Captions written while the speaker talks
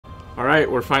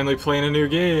Alright, we're finally playing a new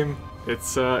game.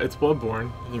 It's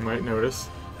Bloodborne, you might notice.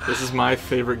 This is my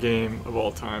favorite game of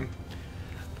all time.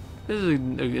 This is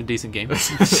a decent game.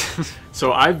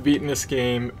 So I've beaten this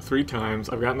game 3 times.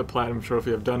 I've gotten the Platinum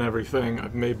Trophy. I've done everything.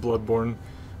 I've made Bloodborne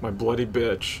my bloody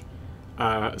bitch.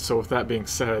 So with that being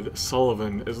said,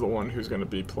 Sullivan is the one who's going to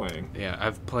be playing. Yeah,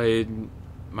 I've played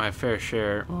my fair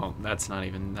share. Well, that's not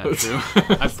even that true.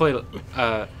 I've played...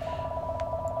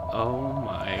 oh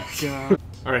my god.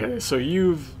 Alright, so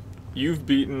you've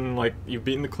beaten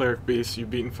the Cleric Beast,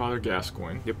 you've beaten Father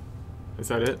Gascoigne. Yep. Is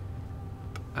that it?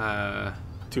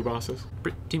 2 bosses?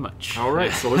 Pretty much.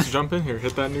 Alright, so let's jump in here.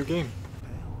 Hit that new game.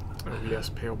 Oh yes,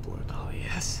 Pale Blood. Oh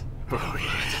yes. Oh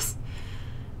yes.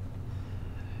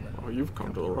 Oh, you've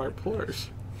come to the right place.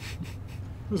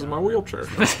 This is my wheelchair.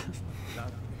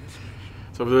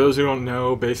 So for those who don't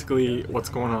know, basically what's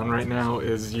going on right now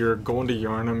is you're going to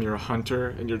Yharnam, you're a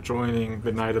hunter, and you're joining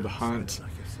the Night of the Hunt.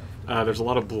 There's a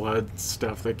lot of blood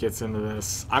stuff that gets into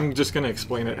this. I'm just going to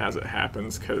explain it as it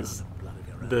happens, because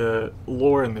the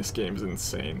lore in this game is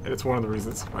insane, and it's one of the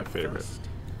reasons it's my favorite.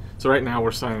 So right now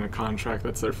we're signing a contract.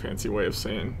 That's their fancy way of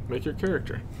saying, make your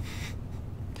character.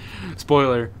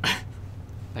 Spoiler.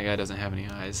 That guy doesn't have any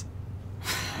eyes.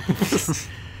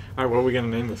 Alright, what are we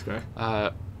going to name this guy?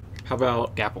 How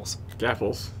about... Gapples.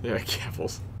 Gapples. Yeah,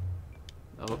 Gapples.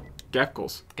 Oh.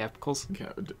 Gapkles. Gapkles?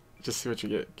 Yeah, just see what you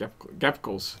get.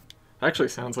 Gapkles. Actually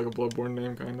sounds like a Bloodborne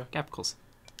name, kinda. Gapkles.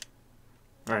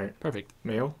 Alright. Perfect.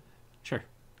 Male? Sure.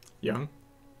 Young?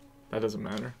 That doesn't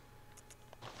matter.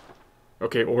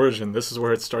 Okay, origin. This is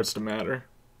where it starts to matter.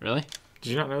 Really? Did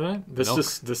you not know that?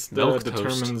 This Milk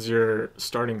determines toast. your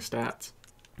starting stats.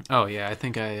 Oh yeah, I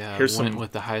think I went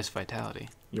with the highest vitality.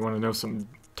 You want to know some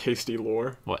tasty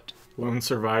lore? What? Lone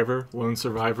Survivor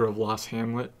of Lost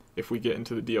Hamlet. If we get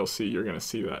into the DLC, you're going to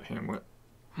see that Hamlet.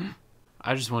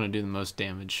 I just want to do the most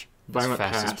damage Violent as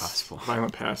fast Pass. as possible.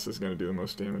 Violent Pass is going to do the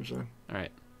most damage then.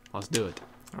 Alright, let's do it.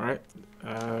 Alright. You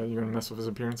going to mess with his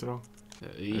appearance at all?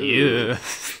 Yeah.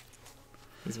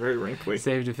 He's very wrinkly.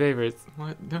 Saved your favorites.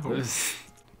 What? No. Finish?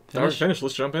 Finish.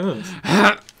 Let's jump into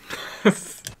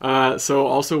this. So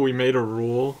also we made a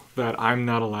rule that I'm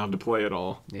not allowed to play at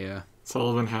all. Yeah.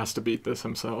 Sullivan has to beat this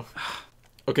himself.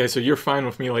 Okay, so you're fine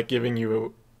with me like giving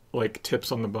you like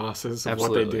tips on the bosses of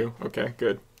Absolutely. what they do? Okay,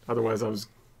 good. Otherwise I was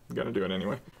gonna do it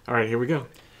anyway. Alright, here we go.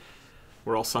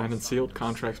 We're all signed and sealed,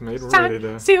 contracts made, we're ready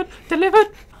to delivered.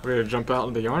 ready to jump out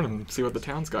into Yharnam and see what the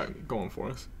town's got going for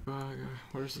us.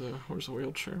 Where's the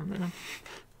wheelchair, man?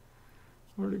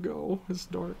 Where'd it go? It's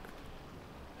dark.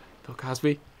 Bill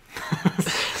Cosby.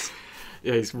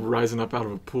 Yeah, he's rising up out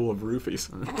of a pool of roofies.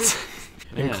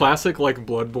 In Yeah. classic, like,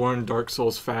 Bloodborne, Dark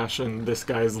Souls fashion, this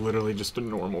guy is literally just a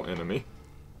normal enemy.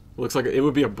 Looks like it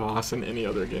would be a boss in any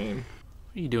other game.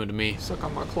 What are you doing to me? Suck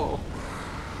on my claw.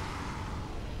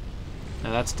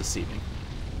 Now that's deceiving.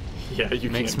 Yeah, you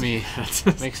Makes can't me do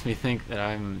that. makes me think that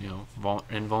I'm,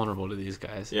 invulnerable to these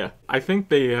guys. Yeah, I think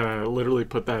they literally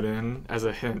put that in as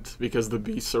a hint because the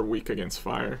beasts are weak against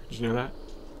fire. Did you know that?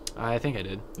 I think I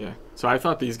did. Yeah. So I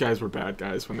thought these guys were bad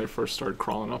guys when they first started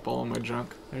crawling up all in my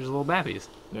junk. There's little babbies.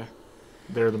 Yeah.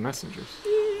 They're the messengers.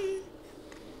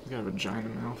 He's got a vagina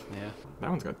mouth. Yeah. That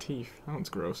one's got teeth. That one's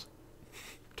gross.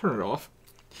 Turn it off.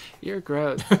 You're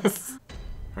gross.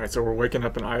 Alright, so we're waking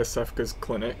up in Iosefka's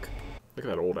clinic. Look at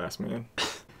that old ass man.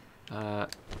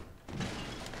 Yep.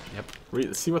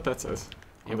 See what that says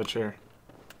on Yep. the chair.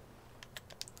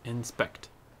 Inspect.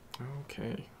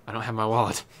 Okay. I don't have my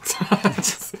wallet.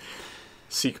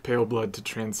 Seek pale blood to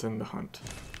transcend the hunt.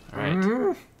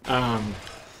 Alright.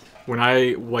 When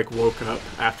I woke up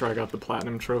after I got the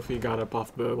platinum trophy, got up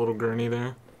off the little gurney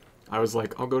there, I was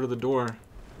like, I'll go to the door.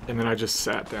 And then I just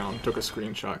sat down, took a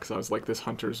screenshot, because I was like, this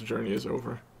hunter's journey is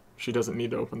over. She doesn't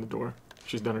need to open the door.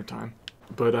 She's done her time.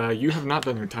 But you have not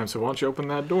done your time, so why don't you open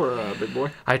that door, big boy?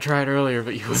 I tried earlier,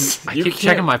 but you wouldn't. I You keep can't-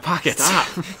 checking my pockets.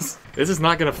 Stop. This is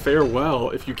not going to fare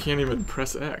well if you can't even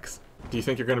press X. Do you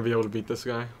think you're going to be able to beat this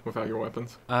guy without your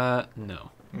weapons? No.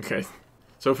 Okay.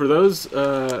 So for those,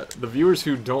 the viewers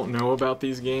who don't know about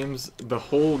these games, the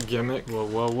whole gimmick Whoa.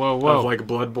 of like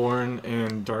Bloodborne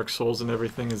and Dark Souls and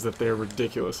everything is that they're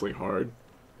ridiculously hard,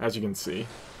 as you can see.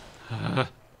 I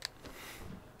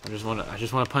just want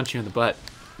to punch you in the butt.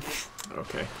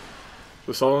 Okay.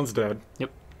 So Sullivan's dead.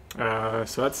 Yep.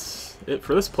 So that's it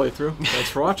for this playthrough. Thanks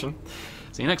for watching.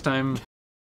 See you next time.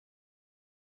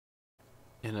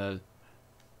 In a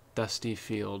dusty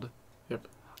field. Yep.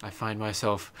 I find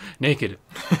myself naked.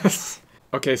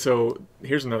 Okay, so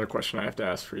here's another question I have to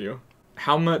ask for you.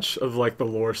 How much of like the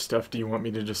lore stuff do you want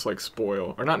me to just like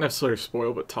spoil? Or not necessarily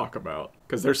spoil, but talk about?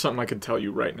 Because there's something I could tell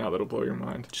you right now that'll blow your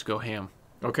mind. Just go ham.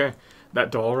 Okay,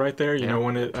 that doll right there, you Yeah. know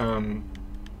when it,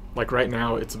 like right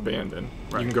now it's abandoned.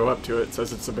 Right. You can go up to it, it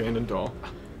says it's abandoned doll.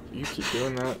 You keep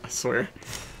doing that, I swear.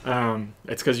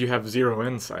 It's because you have 0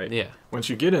 insight. Yeah. Once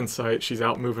you get insight, she's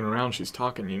out moving around, she's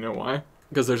talking, you know why?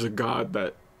 Because there's a god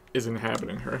that is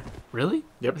inhabiting her. Really?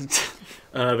 Yep.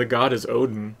 The god is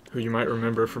Odin, who you might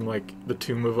remember from like the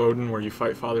Tomb of Odin, where you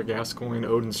fight Father Gascoigne,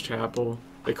 Odin's chapel.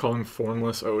 They call him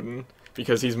Formless Odin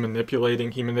because he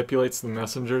manipulates the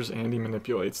messengers and he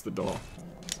manipulates the doll.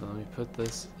 So let me put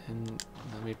this in.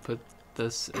 Let me put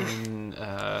this in.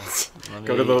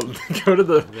 Go to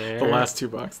the there. last 2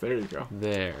 boxes. There you go.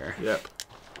 There. Yep.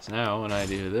 So now when I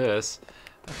do this,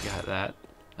 I've got that.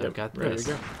 I've Yep. got There this.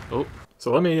 you go. Oh.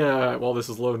 So let me, while this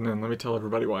is loading in, let me tell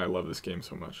everybody why I love this game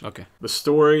so much. Okay. The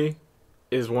story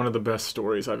is one of the best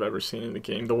stories I've ever seen in the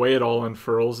game. The way it all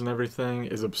unfurls and everything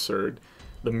is absurd.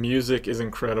 The music is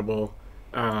incredible.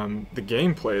 The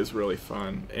gameplay is really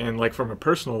fun. And like from a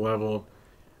personal level,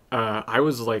 I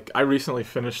recently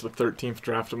finished the 13th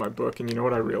draft of my book, and you know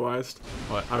what I realized?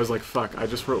 What? I was like, fuck, I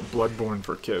just wrote Bloodborne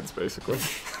for kids, basically.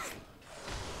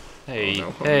 Hey. Oh,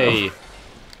 no. Oh, hey. no.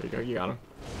 There you go, you got him.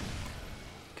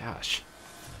 Gosh.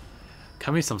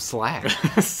 Cut me some slack.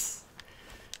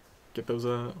 Get those,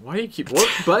 why do you keep, what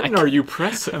button are you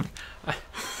pressing?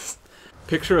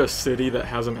 Picture a city that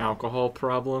has an alcohol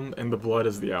problem, and the blood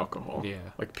is the alcohol. Yeah.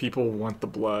 Like, people want the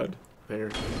blood.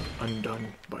 They're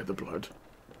undone by the blood.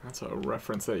 That's a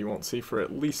reference that you won't see for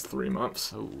at least 3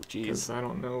 months. Oh, Because jeez. I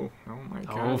don't know. Oh my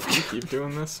god, Oh. if you keep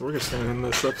doing this, we're just gonna end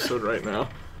this episode right now.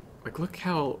 Like, look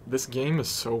how this game is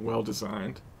so well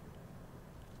designed.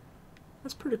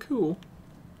 That's pretty cool.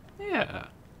 Yeah.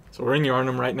 So we're in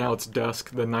Yharnam right now. It's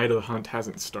dusk. The night of the hunt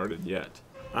hasn't started yet.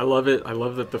 I love it. I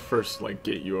love that the first like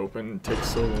gate you open takes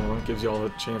so long. It gives you all a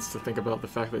chance to think about the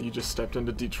fact that you just stepped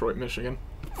into Detroit, Michigan.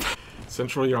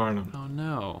 Central Yharnam. Oh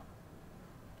no.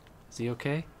 Is he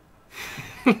okay?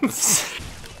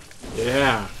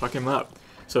 Yeah, fuck him up.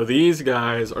 So these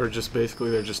guys are just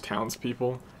basically, they're just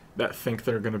townspeople that think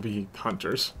they're gonna be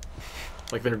hunters.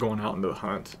 Like they're going out into the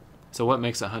hunt. So what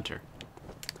makes a hunter?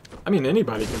 I mean,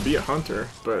 anybody can be a hunter,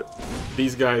 but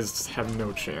these guys have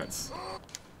no chance.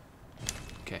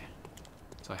 Okay.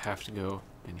 So I have to go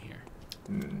in here.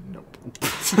 Nope.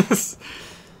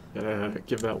 Gotta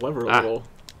give that lever a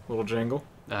little jangle.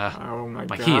 Oh my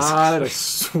god, keys. I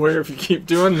swear if you keep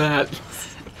doing that.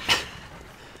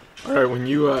 Alright, when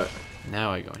you,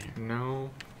 Now I go in here.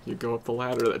 no, you go up the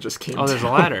ladder that just came Oh, there's a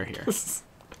down. ladder here.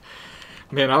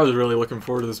 Man, I was really looking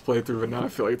forward to this playthrough, but now I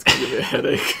feel like it's gonna give me a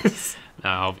headache. No,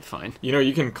 I'll be fine. You know,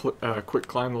 you can quick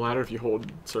climb the ladder if you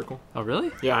hold circle. Oh,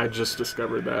 really? Yeah, I just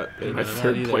discovered that in my Didn't know that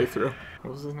 3rd either. playthrough.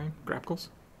 What was his name? Grapkles?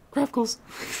 Grapkles.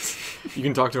 You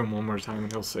can talk to him one more time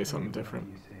and he'll say something different.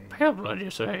 What did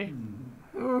you say?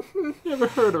 Never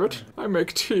heard of it. I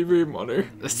make TV money.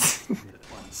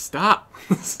 Stop.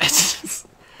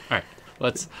 Alright,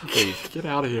 let's leave. Get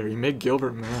out of here. You make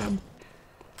Gilbert mad.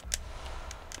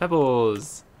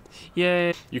 Pebbles.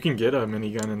 Yay. You can get a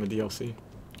minigun in the DLC.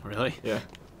 Really? Yeah.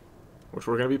 Which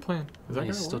we're going to be playing. Is that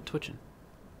He's gonna still work? twitching.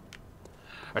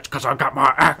 It's because I've got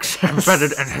my axe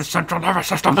embedded in his central nervous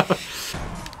system.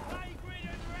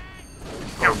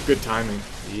 Oh, good timing.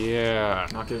 Yeah.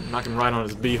 Knock him right on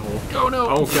his beehole. Oh no.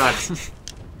 Oh god.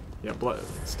 Yeah, blood.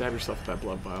 Stab yourself with that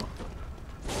blood vial.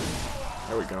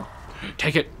 There we go.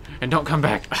 Take it and don't come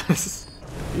back. These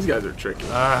guys are tricky.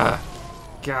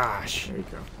 Gosh. There you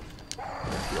go.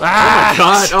 Ah!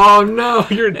 God! Oh no!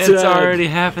 You're dead. It's already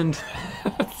happened.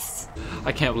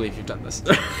 I can't believe you've done this.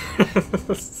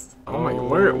 Oh my!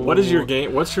 What is your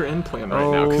game? What's your end plan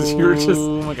right now? Because you're just.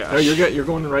 Oh my gosh. No, you're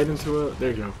going right into a.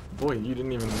 There you go. Boy, you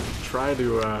didn't even try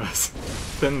to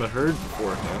thin the herd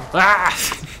beforehand. Ah!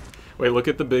 Wait, look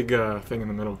at the big thing in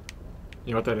the middle.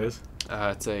 You know what that is?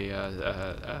 It's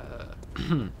a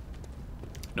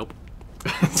nope.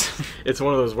 It's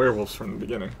one of those werewolves from the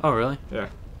beginning. Oh really? Yeah.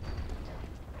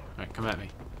 Alright, come at me.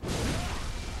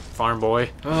 Farm boy.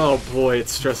 Oh boy, it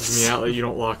stresses me out that you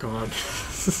don't lock on.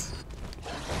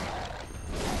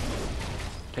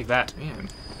 Take that. Man,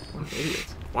 what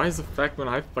idiots. Why is the fact when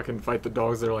I fucking fight the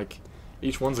dogs, they're like,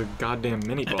 each one's a goddamn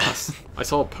mini boss? I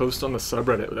saw a post on the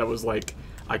subreddit that was like,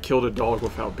 I killed a dog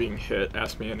without being hit,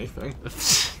 ask me anything.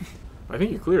 I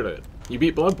think you cleared it. You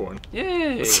beat Bloodborne.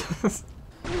 Yay!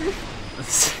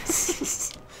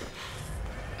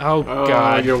 Oh Oh,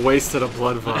 god. you wasted a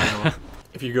blood vial.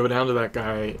 If you go down to that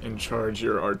guy and charge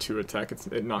your R2 attack,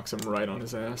 it knocks him right on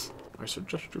his ass. I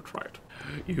suggest you try it.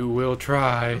 You will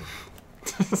try.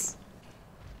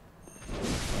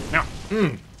 No.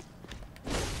 Mm.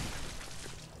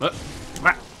 Get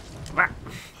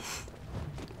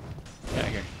out of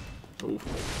here. Ooh.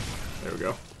 There we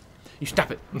go. You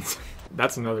stop it.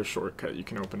 That's another shortcut you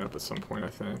can open up at some point, I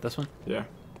think. This one? Yeah.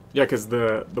 Yeah, because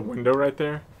the window right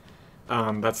there,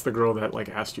 that's the girl that, like,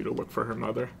 asked you to look for her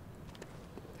mother,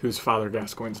 whose father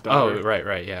Gascoigne's daughter. Oh,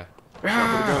 right, yeah. Shot with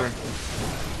a gunner.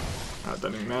 It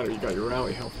doesn't even matter, you got your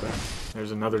rally health there.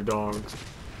 There's another dog.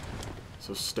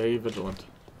 So stay vigilant.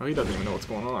 Oh, he doesn't even know what's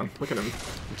going on. Look at him.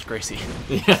 It's Gracie.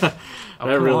 Yeah, Oh,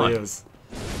 that really on. is.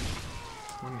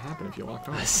 What would happen if you locked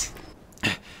on? This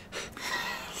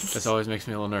always makes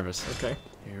me a little nervous. Okay.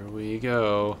 Here we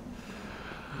go.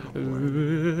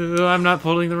 I'm not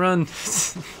pulling the run.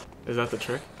 Is that the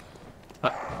trick?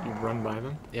 You run by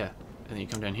them? Yeah, and then you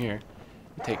come down here,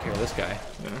 you take care of this guy.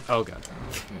 Yeah. Oh god.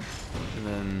 Okay. And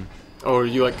then Oh, are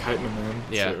you like kiting them in?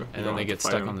 yeah, So and then they get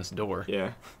stuck on this door.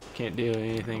 Yeah. Can't do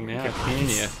anything now, can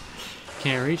ya?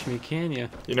 Can't reach me, can ya?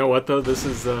 You know what though? This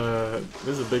is a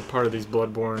big part of these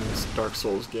Bloodborne, Dark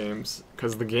Souls games,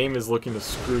 because the game is looking to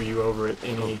screw you over at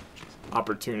any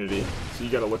opportunity. So you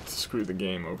got to look to screw the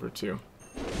game over too.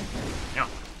 No.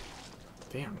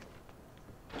 Damn.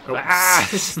 Oh,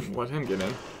 let him get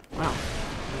in. Wow.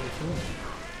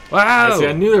 Wow! See,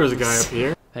 I knew there was a guy up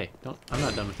here. Hey, don't. I'm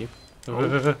not done with you.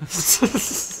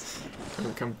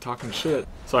 Come talking shit.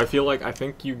 So I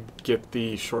think you get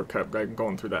the shortcut by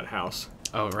going through that house.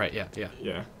 Oh right, yeah.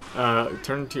 Yeah.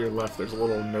 Turn to your left. There's a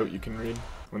little note you can read.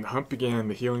 When the hunt began,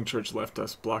 the healing church left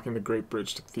us, blocking the great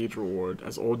bridge to Cathedral Ward,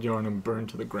 as old Yharnam burned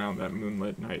to the ground that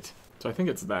moonlit night. So I think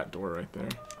it's that door right there.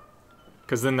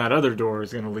 Because then that other door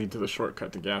is going to lead to the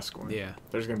shortcut to Gascoigne. Yeah.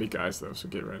 There's going to be guys, though, so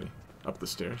get ready. Up the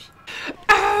stairs.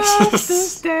 Up the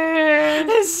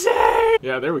stairs!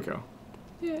 Yeah, there we go.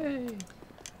 Yay!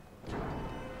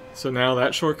 So now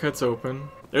that shortcut's open.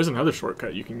 There's another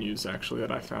shortcut you can use, actually,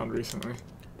 that I found recently.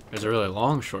 There's a really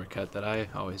long shortcut that I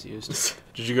always used.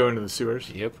 Did you go into the sewers?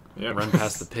 Yep. Yep. Run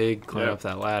past the pig, climb Yep. up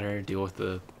that ladder, deal with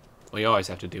the... Well, you always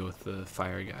have to deal with the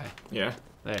fire guy. Yeah.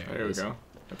 There We go.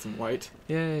 Got some light.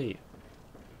 Yay.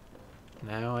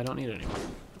 Now I don't need it anymore.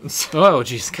 Oh,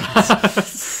 jeez.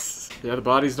 Yeah, the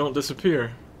bodies don't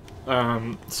disappear.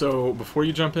 So before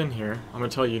you jump in here, I'm gonna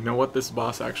tell you, know what this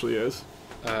boss actually is?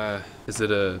 Is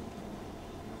it a...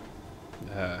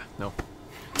 no.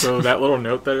 So that little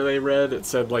note that they read, it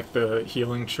said like the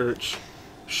healing church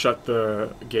shut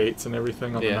the gates and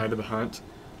everything on the night of the hunt.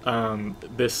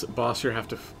 This boss you're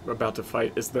about to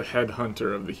fight is the head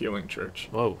hunter of the healing church.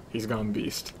 Whoa. He's gone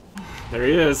beast. There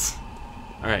he is.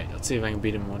 Alright, let's see if I can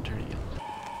beat him in one turn again.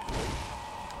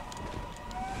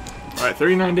 Alright,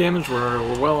 39 damage, we're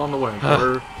well on the way.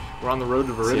 We're on the road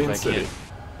to Viridian City.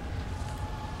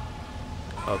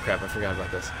 Oh crap, I forgot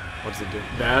about this. What does it do?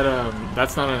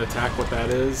 That's not an attack. What that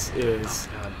is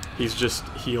God. he's just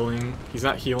healing. He's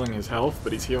not healing his health,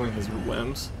 but he's healing his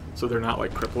limbs, so they're not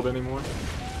like crippled anymore.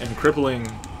 And crippling,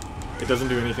 it doesn't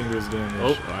do anything to his damage.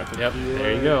 Oh, I think yep,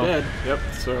 there you go. Dead. Yep,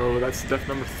 so that's death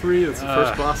number 3. That's the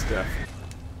first boss death.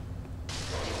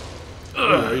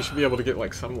 You should be able to get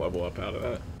like some level up out of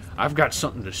that. I've got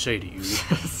something to say to you.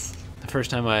 The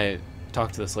first time I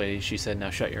talked to this lady, she said, "Now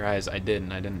shut your eyes." I did,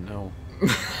 and I didn't know.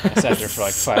 I sat there for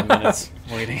like 5 minutes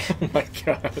waiting. Oh my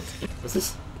god. What's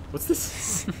this? What's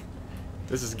this?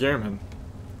 This is Gehrman.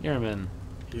 Yharnam.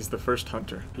 He's the first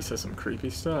hunter. He says some creepy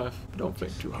stuff. But don't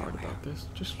think too hard about this.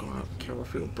 Just go out and kill a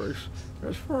few birds.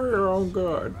 It's for your own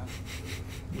good.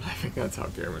 I think that's how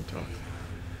Gehrman talks.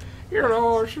 You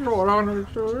know, it's what hunters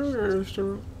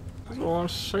do. It's a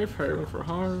safe haven for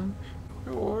hunting.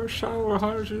 Some of the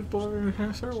hunters use blood to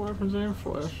enhance their weapons and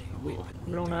flesh. We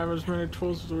don't have as many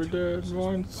tools as we did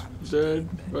once.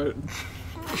 But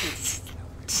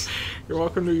you're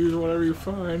welcome to use whatever you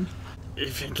find.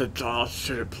 Even the doll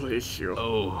should please you.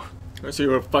 Oh. So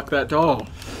you wanna fuck that doll?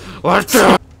 What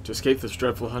the? To escape this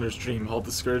dreadful hunter's dream, halt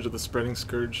the scourge of the spreading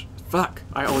scourge. Fuck!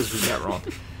 I always read that wrong.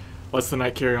 Let's the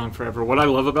night carry on forever. What I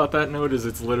love about that note is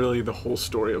it's literally the whole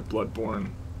story of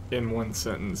Bloodborne in one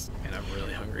sentence. And I'm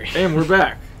really hungry. And we're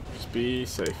back. Just be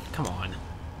safe. Come on.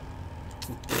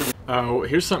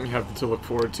 Here's something you have to look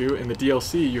forward to. In the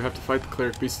DLC, you have to fight the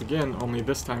cleric beast again, only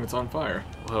this time it's on fire.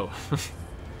 Whoa.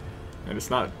 And it's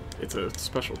not, it's a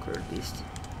special cleric beast.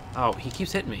 Oh, he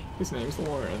keeps hitting me. His name's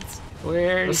Lawrence.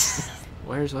 Where's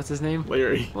what's his name?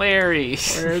 Larry. Larry.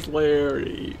 Where's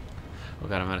Larry? Oh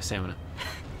god, I'm out of stamina.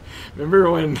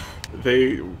 Remember when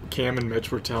Cam and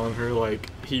Mitch were telling her, like,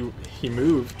 he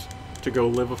moved to go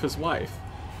live with his wife,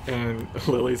 and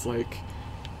Lily's like,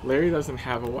 Larry doesn't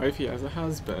have a wife, he has a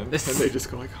husband. And they just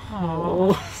go like,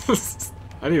 oh.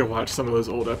 I need to watch some of those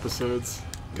old episodes,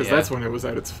 because that's when it was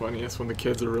at its funniest, when the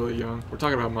kids are really young. We're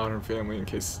talking about Modern Family, in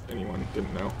case anyone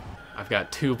didn't know. I've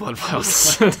got 2 blood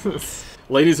vials left.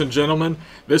 Ladies and gentlemen,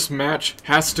 this match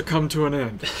has to come to an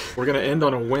end. We're going to end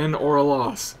on a win or a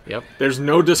loss. Yep. There's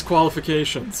no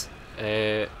disqualifications.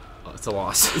 It's a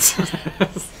loss.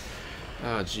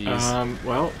 Oh, jeez.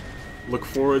 Well, look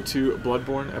forward to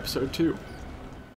Bloodborne Episode 2.